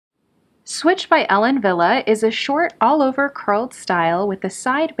Switch by Ellen Wille is a short, all-over curled style with a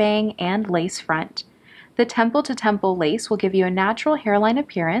side bang and lace front. The temple-to-temple lace will give you a natural hairline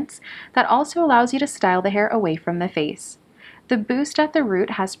appearance that also allows you to style the hair away from the face. The boost at the root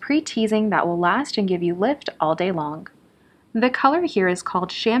has pre-teasing that will last and give you lift all day long. The color here is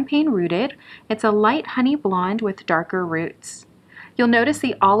called Champagne Rooted. It's a light honey blonde with darker roots. You'll notice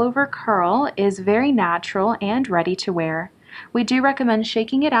the all-over curl is very natural and ready to wear. We do recommend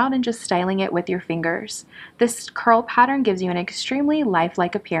shaking it out and just styling it with your fingers. This curl pattern gives you an extremely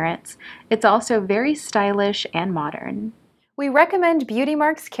lifelike appearance. It's also very stylish and modern. We recommend Beauty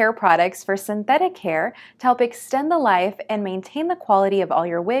Mark's care products for synthetic hair to help extend the life and maintain the quality of all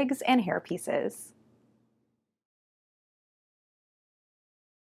your wigs and hair pieces.